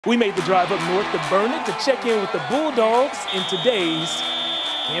We made the drive up north to Burnet to check in with the Bulldogs in today's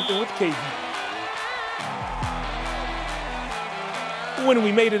Camping with KVUE. When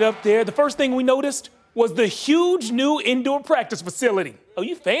we made it up there, the first thing we noticed was the huge new indoor practice facility. Oh,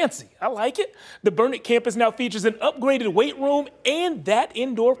 you fancy. I like it. The Burnet campus now features an upgraded weight room and that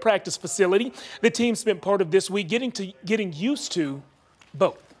indoor practice facility. The team spent part of this week getting used to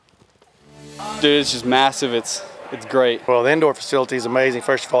both. Dude, it's just massive. It's great. Well, the indoor facility is amazing.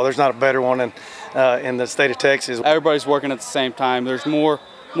 First of all, there's not a better one in the state of Texas. Everybody's working at the same time. There's more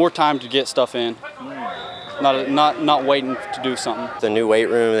time to get stuff in. Not waiting to do something. The new weight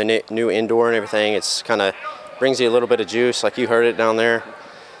room, the new indoor and everything, it's kind of brings you a little bit of juice, like you heard it down there.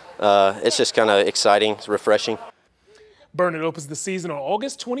 It's just kind of exciting, it's refreshing. Burnet opens the season on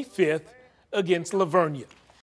August 25th against Livonia.